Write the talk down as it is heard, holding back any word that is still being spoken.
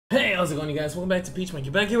how's it going, you guys? Welcome back to Peach Monkey.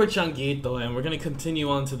 Back here with Changuito, and we're gonna continue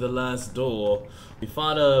on to the last duel. We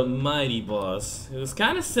fought a mighty boss. It was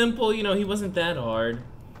kind of simple, you know. He wasn't that hard.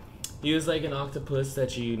 He was like an octopus that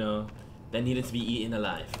that needed to be eaten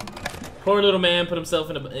alive. Poor little man put himself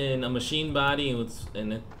in a machine body,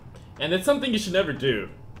 and it's something you should never do.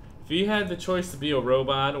 If you had the choice to be a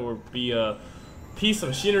robot or be a piece of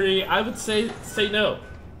machinery, I would say no.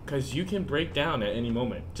 Because you can break down at any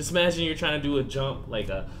moment. Just imagine you're trying to do a jump, like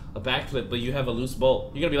a backflip, but you have a loose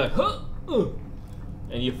bolt. You're gonna be like, huh,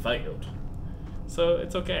 and you failed. So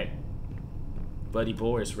it's okay. Buddy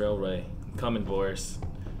Boris Railway. Coming, Boris.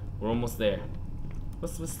 We're almost there.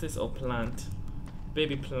 What's this? Oh, plant.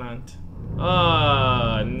 Baby plant.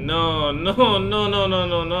 Ah, no,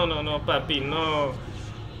 papi, no.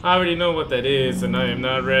 I already know what that is, and I am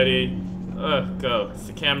not ready. Go. It's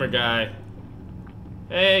the camera guy.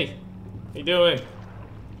 Hey, how you doing?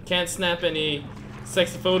 Can't snap any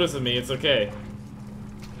sexy photos of me, it's okay.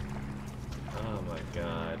 Oh my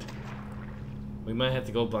god. We might have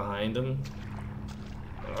to go behind him.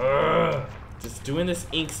 Ugh. Just doing this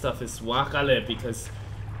ink stuff is wakale because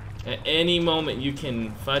at any moment you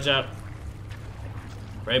can fudge up.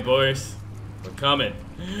 Right, Boris? We're coming.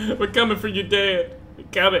 We're coming for you, Dad. We're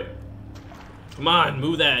coming. Come on,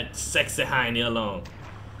 move that sexy hiney along.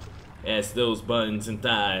 As those buttons and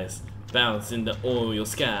thighs bounce in the oil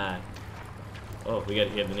sky. Oh, we gotta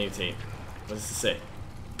hear the new tape. What does it say?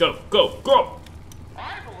 Go, go, go!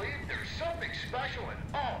 I believe there's something special in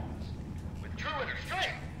arms. With true inner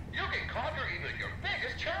strength, you can conquer even your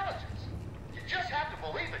biggest challenges. You just have to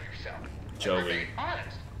believe in yourself. Joey. And remain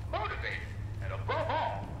honest, motivated, and above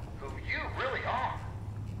all, who you really are.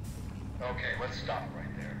 Okay, let's stop right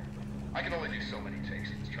there. I can only do so many takes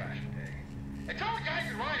of this trash today. And tell the guys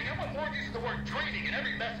you're writing, I want more use of the word dreaming in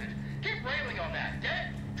every message. Keep railing on that.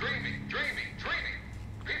 Get dreaming, dreaming, dreaming.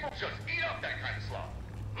 People just eat up that kind of slop.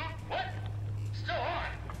 What? Still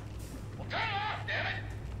on? Well, turn it off, damn it.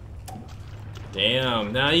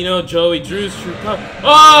 Damn, now you know Joey Drew's true color.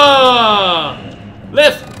 Oh!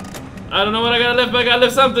 Lift! I don't know what I gotta lift, but I gotta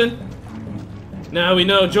lift something. Now we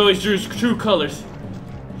know Joey Drew's true colors.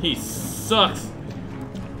 He sucks.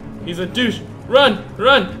 He's a douche. Run!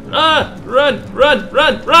 Run! Ah! Run! Run!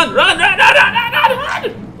 Run! Run! Run! Run! Run!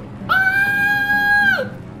 Run! Ah!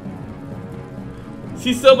 Is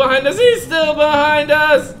he still behind us? He's still behind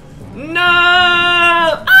us! No!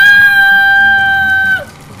 Ah!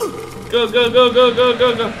 Go! Go! Go! Go! Go!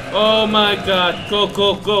 Go! Go! Oh my God! Go!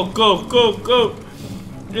 Go! Go! Go! Go! Go!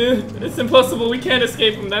 It's impossible. We can't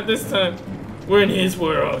escape from that this time. We're in his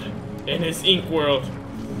world, in his ink world.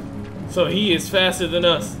 So he is faster than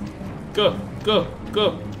us. Go! Go,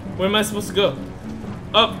 go. Where am I supposed to go?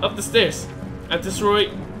 Up the stairs. At this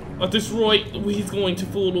right, he's going to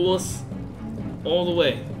fool us all the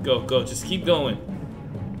way. Go, go, just keep going.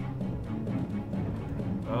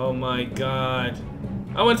 Oh my God.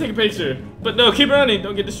 I want to take a picture, but no, keep running,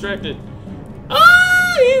 don't get distracted.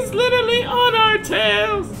 Ah, he's literally on our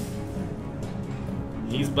tails.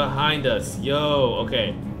 He's behind us, yo,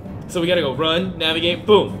 okay. So we gotta go run, navigate,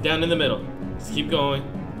 boom, down in the middle. Just keep going.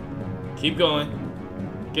 Keep going.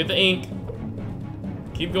 Get the ink.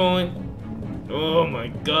 Keep going. Oh my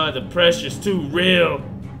God, the pressure's too real.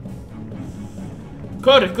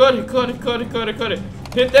 Caught it, caught it, caught it, caught it, caught it, caught it.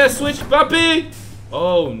 Hit that switch, papi!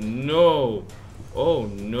 Oh no. Oh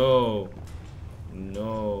no.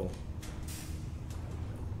 No.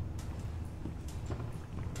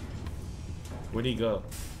 Where'd he go?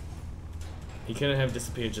 He couldn't have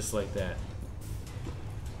disappeared just like that.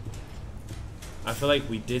 I feel like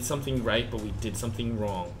we did something right, but we did something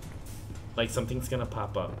wrong. Like something's gonna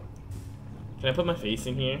pop up. Can I put my face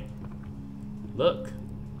in here? Look.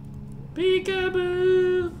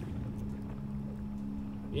 Peekaboo!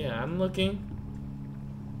 Yeah, I'm looking.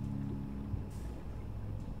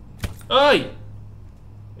 Oh!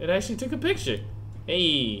 It actually took a picture.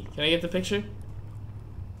 Hey, can I get the picture?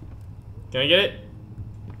 Can I get it?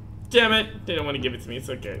 Damn it! They don't want to give it to me, it's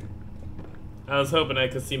okay. I was hoping I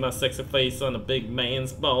could see my sexy face on a big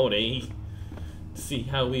man's body. See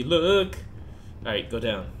how we look. Alright, go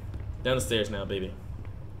down. Down the stairs now, baby.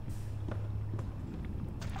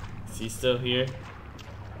 Is he still here?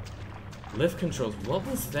 Lift controls. What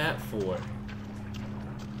was that for?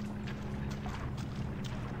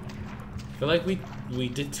 I feel like we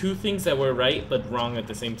did two things that were right but wrong at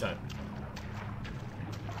the same time.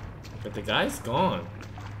 But the guy's gone.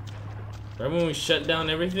 Remember when we shut down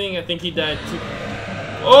everything? I think he died too.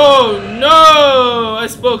 Oh no! I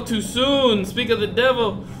spoke too soon. Speak of the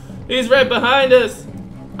devil. He's right behind us.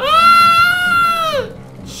 Ah!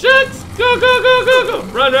 Shucks! Go, go, go, go, go!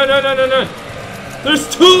 Run, run, run, run, run, run! There's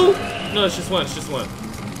two? No, it's just one. It's just one.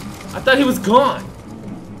 I thought he was gone.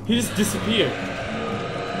 He just disappeared.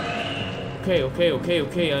 Okay, okay, okay,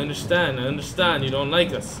 okay. I understand. I understand. You don't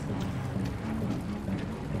like us.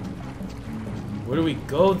 Where do we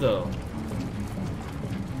go, though?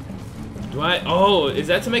 Do I... Oh, is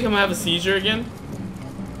that to make him have a seizure again?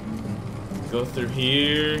 Go through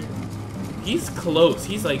here. He's close.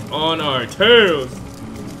 He's like on our toes.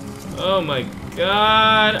 Oh my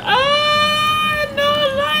god. I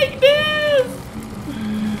don't like this.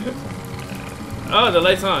 Oh, the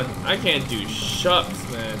light's on. I can't do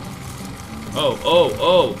shucks, man. Oh, oh,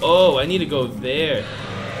 oh, oh. I need to go there.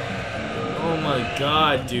 Oh my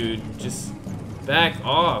god, dude. Just back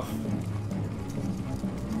off.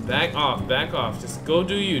 Back off, back off. Just go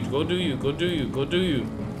do you. Go do you. Go do you. Go do you.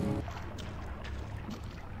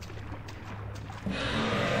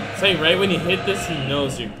 It's like right when you hit this, he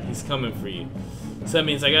knows he's coming for you. So that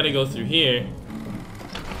means I gotta go through here.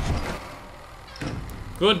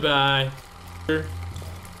 Goodbye. Can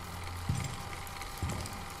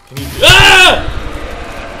you do— ah!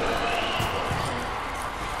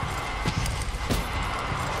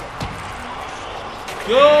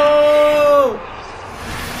 Go!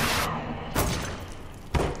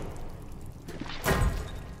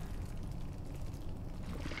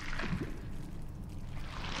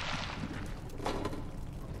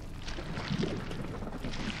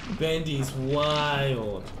 Bendy's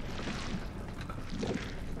wild.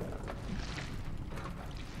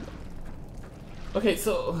 Okay,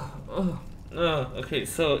 so okay,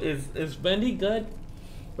 so is Bendy good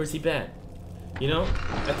or is he bad? You know,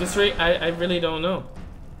 at this rate, I really don't know.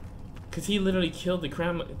 Cause he literally killed the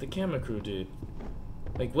camera crew, dude.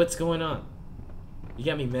 Like, what's going on? You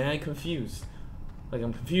got me mad confused. Like,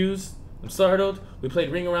 I'm confused. I'm startled. We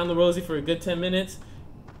played Ring Around the Rosie for a good 10 minutes,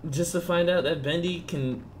 just to find out that Bendy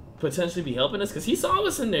can potentially be helping us. Cause he saw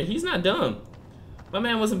us in there. He's not dumb. My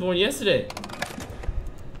man wasn't born yesterday.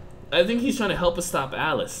 I think he's trying to help us stop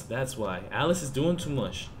Alice. That's why. Alice is doing too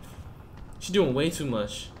much. She's doing way too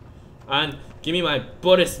much. And give me my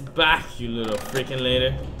Boris back, you little freaking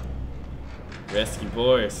later. Rescue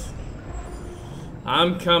Boris.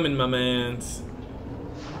 I'm coming, my mans.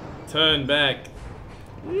 Turn back.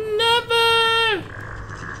 Never!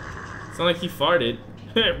 Sound like he farted.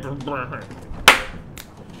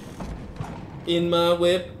 In my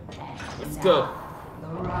whip. Let's go. The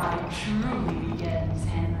ride truly begins,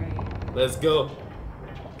 Henry. Let's go.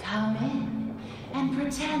 Come in and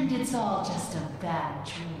pretend it's all just a bad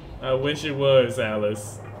dream. I wish it was,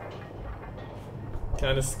 Alice.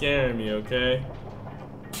 Kinda scaring me, okay?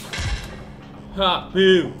 Ha!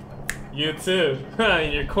 Boo! You too! Ha!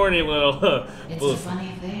 Your corny little It's a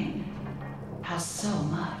funny thing how so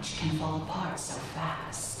much can fall apart so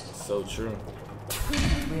fast. So true. You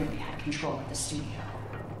really had control of the studio.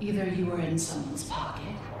 Either you were in someone's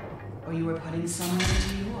pocket, or you were putting someone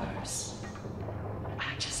into yours.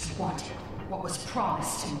 I just wanted what was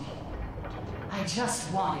promised to me. I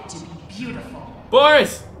just wanted to be beautiful.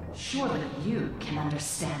 Boris! Surely you can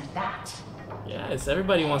understand that. Yes,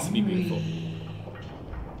 everybody wants to be beautiful.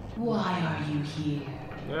 Why are you here?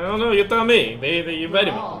 I don't know, you tell me. You We're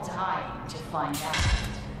ready? all dying to find out.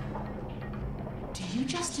 Do you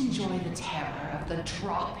just enjoy the terror of the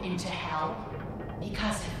drop into hell?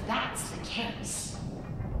 Because if that's the case,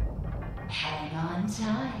 hang on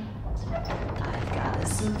tight. I've got a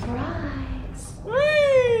surprise.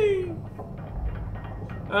 Whee!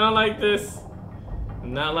 I don't like this.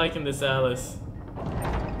 I'm not liking this, Alice.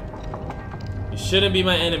 You shouldn't be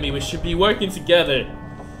my enemy. We should be working together.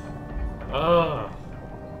 Oh,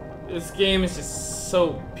 this game is just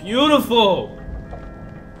so beautiful.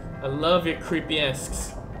 I love your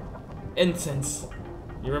creepy-esques. Incense.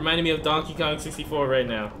 You're reminding me of Donkey Kong 64 right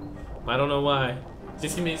now. I don't know why. It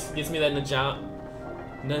just gives me that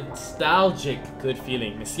nostalgic good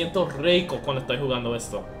feeling. Me siento rico cuando estoy jugando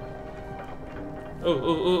esto.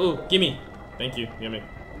 Ooh, gimme. Thank you, gimme.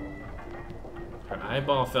 Her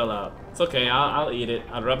eyeball fell out. It's okay, I'll eat it.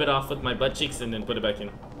 I'll rub it off with my butt cheeks and then put it back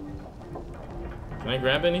in. Can I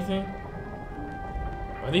grab anything?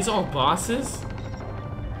 Are these all bosses?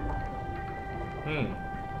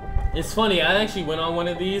 It's funny, I actually went on one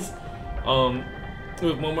of these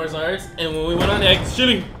with Momar's Arts, and when we went on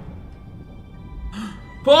actually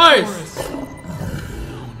Boris!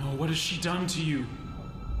 Oh no, what has she done to you?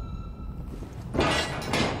 What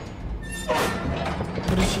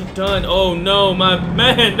has she done? Oh no, my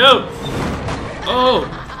man, no! Oh!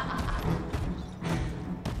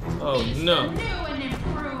 Oh no.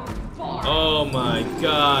 Oh my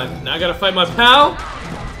god. Now I gotta fight my pal?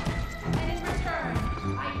 And in return,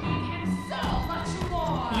 I gave him so much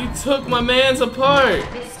more. You took my man's apart.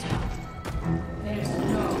 This time, there's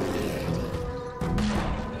no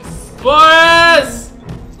fear. Boris!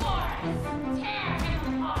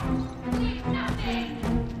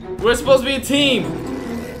 We're supposed to be a team.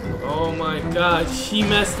 Oh my god, she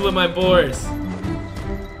messed with my Boris.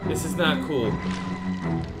 This is not cool.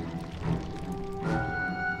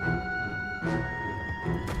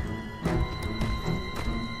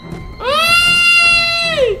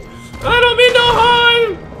 I don't mean no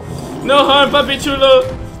harm! No harm, papi chulo!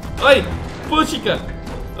 Oi! Puchika!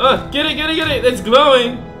 Get it, get it, get it! It's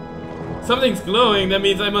glowing! Something's glowing, that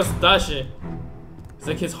means I must dash it. It's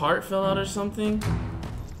like his heart fell out or something?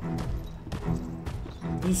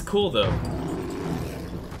 He's cool though.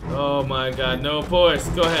 Oh my god, no, Boris,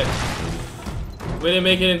 go ahead. We didn't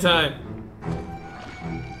make it in time.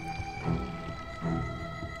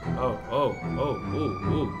 Oh,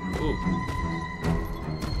 ooh.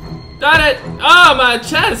 Got it! Oh, my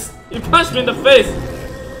chest! You punched me in the face!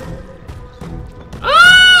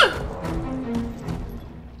 Ah!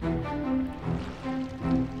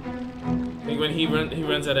 I think when he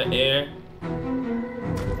runs out of air.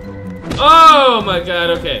 Oh my god,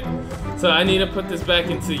 okay. So I need to put this back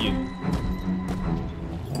into you.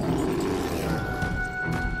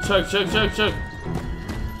 Chug.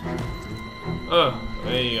 Oh,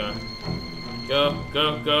 there you go.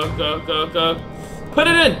 Go. Put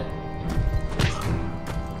it in!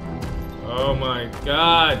 Oh my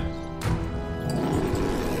god.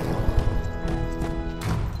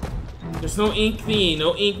 There's no ink thingy,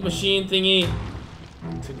 no ink machine thingy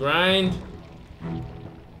to grind.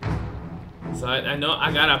 So I know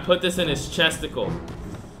I gotta put this in his chesticle.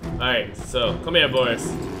 Alright, so come here,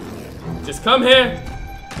 Boris. Just come here.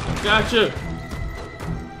 Got you.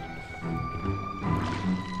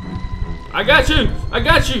 I got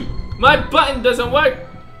you. My button doesn't work.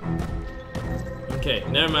 Okay,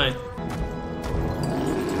 never mind.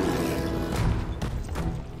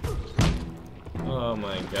 Oh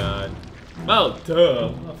my god. Oh,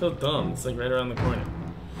 duh. I feel dumb. It's like right around the corner.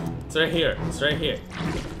 It's right here.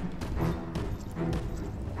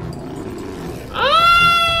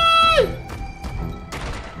 Ah!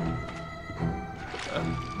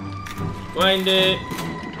 Grind it.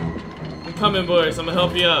 I'm coming, Boris. I'm gonna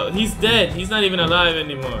help you out. He's dead. He's not even alive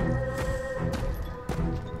anymore.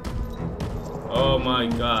 Oh my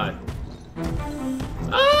god.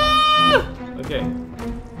 Ah! Okay.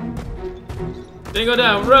 Then go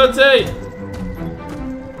down. Rotate.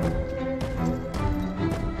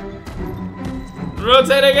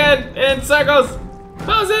 Rotate again in circles.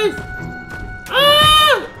 Poses.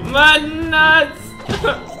 Ah! My nuts.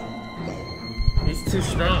 He's too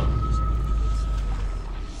strong.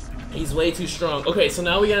 He's way too strong. Okay, so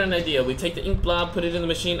now we got an idea. We take the ink blob, put it in the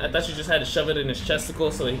machine. I thought you just had to shove it in his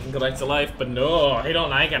chesticle so that he can go back to life, but no, he don't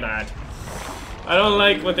like that. I don't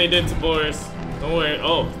like what they did to Boris. Don't worry.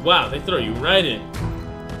 Oh, wow, they throw you right in.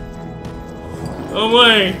 Don't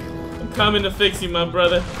worry. I'm coming to fix you, my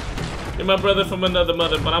brother. You're my brother from another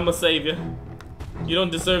mother, but I'm gonna save you. You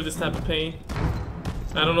don't deserve this type of pain.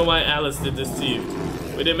 I don't know why Alice did this to you.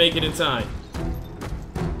 We didn't make it in time.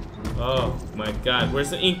 Oh my god, where's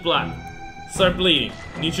the ink blot? Start bleeding.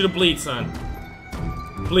 I need you to bleed, son.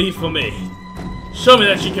 Bleed for me. Show me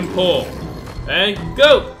that you can pull. Hey,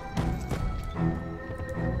 go!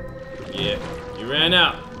 Yeah, you ran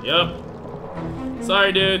out. Yup.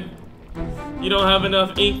 Sorry, dude. You don't have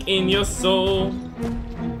enough ink in your soul.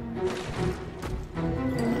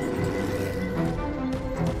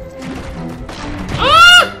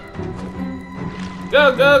 Ah!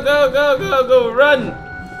 Go, run!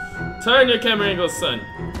 Turn your camera angle, son.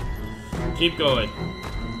 Keep going.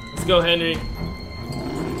 Let's go, Henry.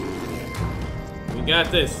 We got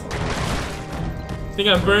this. I think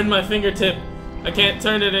I burned my fingertip. I can't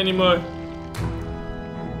turn it anymore.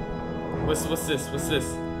 What's this?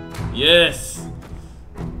 Yes.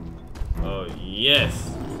 Oh, yes.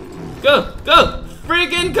 Go!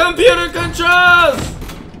 Freaking computer controls!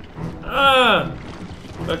 Ah!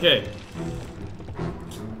 Okay.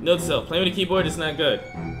 Note to self, playing with a keyboard is not good.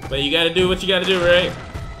 But you gotta do what you gotta do, right?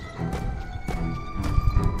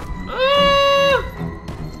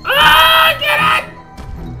 Get it!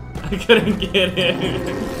 I couldn't get it.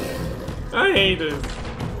 I hate this.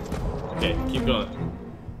 Okay, keep going.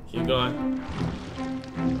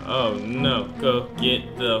 Oh no, go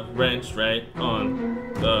get the wrench right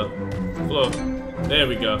on the floor. There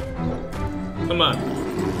we go. Come on.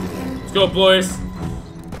 Let's go, boys.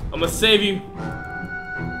 I'm gonna save you.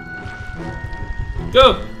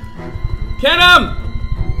 Go! Get him!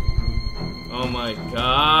 Oh my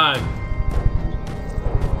god.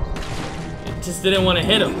 It just didn't want to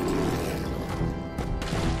hit him.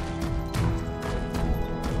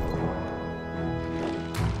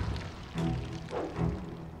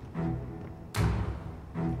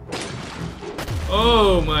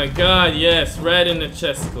 Oh my god, yes, right in the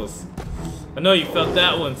chesticles. I know you felt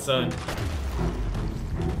that one, son.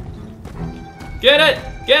 Get it!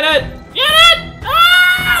 Get it! Get it!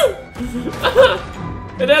 Oh!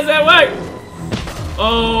 It doesn't work!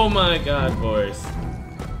 Oh my god, Boris.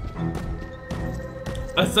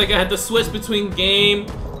 It's like I had to switch between game,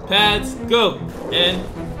 pads, go! And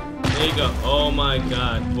there you go. Oh my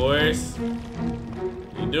god, Boris.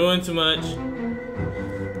 You're doing too much.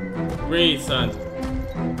 Breathe, son.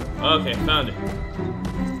 Okay, found it.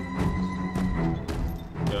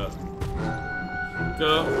 Go.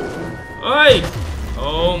 Go. Oi!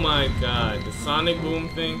 Oh my god, the sonic boom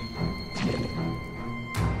thing.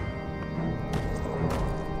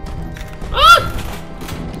 Ah!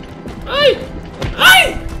 Oi!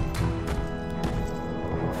 Oi!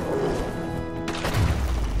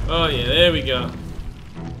 Oh yeah, there we go.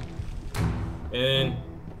 And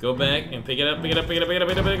go back and pick it up, pick it up, pick it up, pick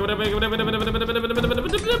it up, pick it up, pick it up, pick it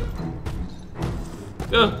up, pick it up.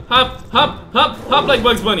 Go, hop, hop, hop, hop like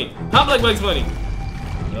Bugs Bunny. Hop like Bugs Bunny.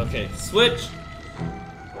 Okay, switch.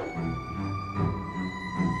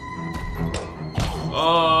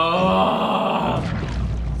 Oh.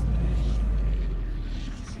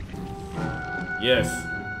 Yes.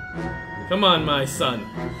 Come on, my son.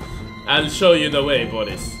 I'll show you the way,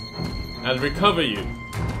 Boris. I'll recover you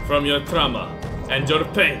from your trauma and your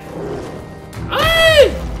pain.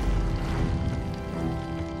 Aye!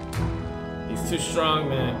 He's too strong,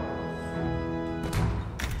 man.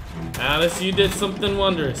 Alice, you did something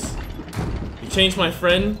wondrous. You changed my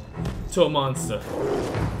friend to a monster.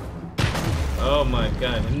 Oh my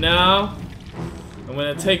god. And now, I'm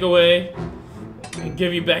gonna take away and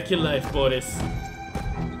give you back your life, Boris.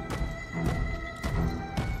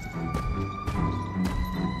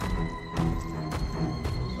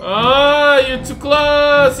 Oh, you're too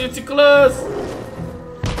close! You're too close!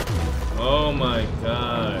 Oh my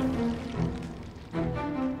god.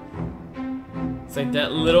 It's like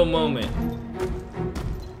that little moment.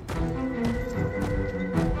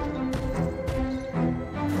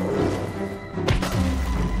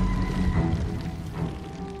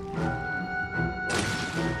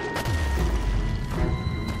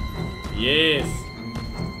 Yes.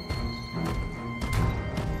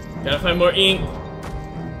 Gotta find more ink.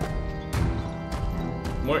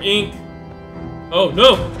 More ink. Oh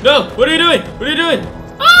no! No! What are you doing? What are you doing?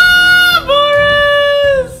 Ah,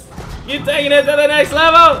 Boris! You taking it to the next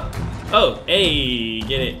level? Oh, hey,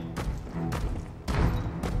 get it.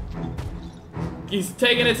 He's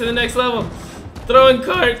taking it to the next level. Throwing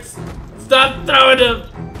carts. Stop throwing them,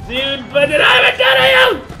 dude. What did I ever do to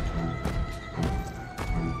you?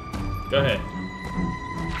 Go ahead.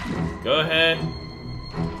 Go ahead.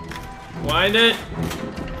 Wind it.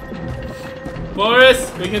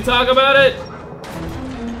 Boris, we can talk about it.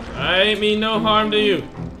 I ain't mean no harm to you.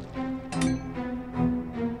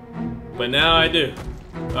 But now I do.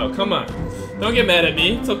 Oh, come on. Don't get mad at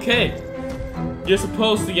me. It's okay. You're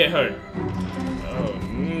supposed to get hurt. Oh,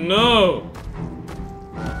 no.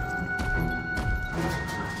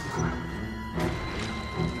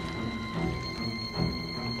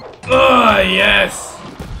 Oh, yes.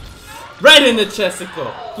 Right in the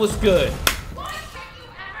chesticle. What's good?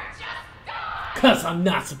 Cause I'm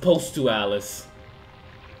not supposed to, Alice.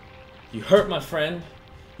 You hurt my friend,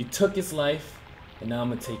 you took his life, and now I'm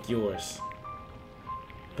gonna take yours.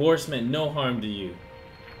 Boris meant no harm to you.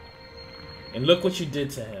 And look what you did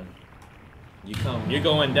to him. You're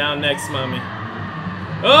going down next, mommy.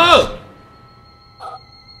 Oh!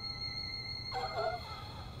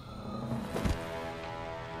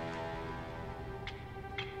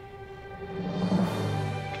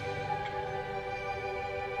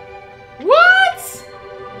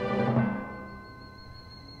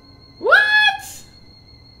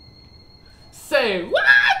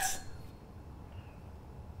 What?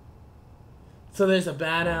 So there's a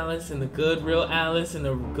bad Alice and the good real Alice and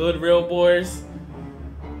the good real Boris.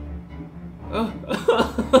 Oh.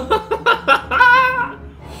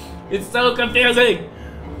 It's so confusing.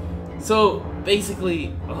 So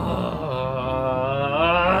basically,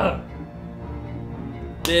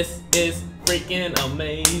 this is freaking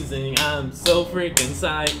amazing. I'm so freaking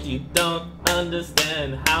psyched. You don't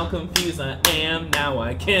understand how confused I am. Now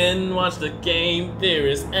I can watch the game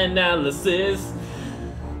theorist analysis.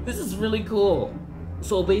 This is really cool.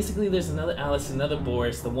 So basically there's another Alice, another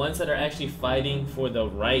Boris, the ones that are actually fighting for the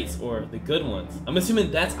rights or the good ones. I'm assuming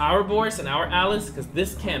that's our Boris and our Alice, because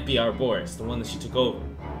this can't be our Boris, the one that she took over.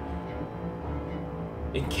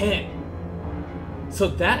 It can't. So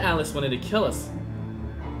that Alice wanted to kill us.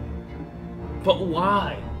 But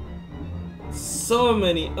why? So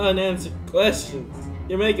many unanswered questions.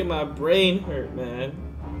 You're making my brain hurt, man.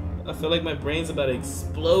 I feel like my brain's about to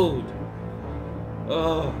explode.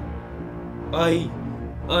 Oh. I.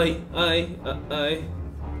 I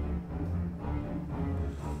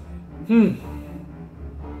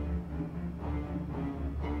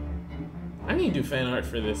need to do fan art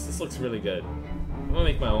for this. This looks really good. I'm gonna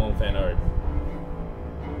make my own fan art.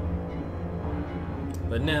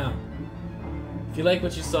 But now, if you like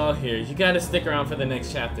what you saw here, you gotta stick around for the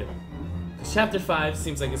next chapter. Because chapter 5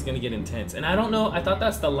 seems like it's gonna get intense. And I don't know, I thought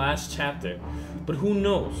that's the last chapter. But who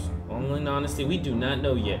knows? All in honesty, we do not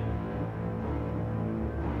know yet.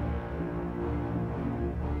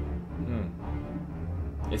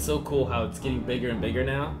 It's so cool how it's getting bigger and bigger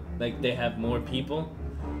now. Like, they have more people.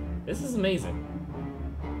 This is amazing.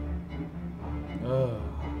 Oh.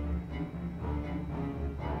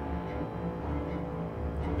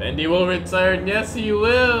 Bendy will return. Yes, he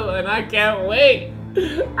will. And I can't wait.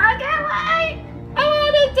 I can't wait. I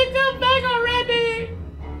want him to come back already.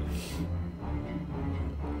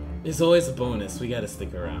 It's always a bonus. We gotta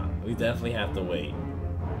stick around. We definitely have to wait.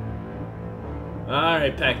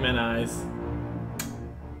 Alright, Pac-Man eyes.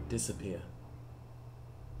 Disappear.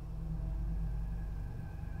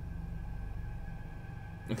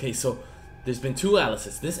 Okay, so there's been 2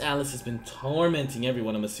 Alices. This Alice has been tormenting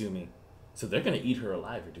everyone, I'm assuming. So they're gonna eat her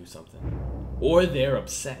alive or do something. Or they're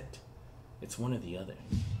upset. It's one or the other.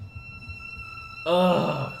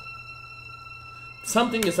 Ugh.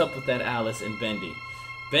 Something is up with that Alice and Bendy.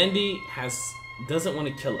 Bendy doesn't want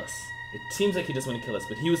to kill us. It seems like he doesn't want to kill us,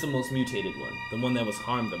 but he was the most mutated one. The one that was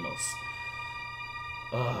harmed the most.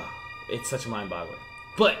 Ugh. It's such a mind-boggler.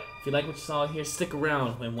 But if you like what you saw here, stick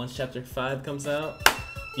around when once chapter 5 comes out.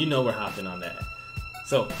 You know we're hopping on that.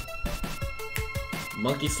 So,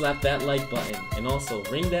 monkey slap that like button, and also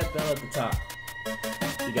ring that bell at the top.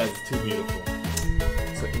 You guys are too beautiful.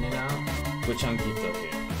 So in and out, with Changuito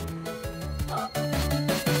here.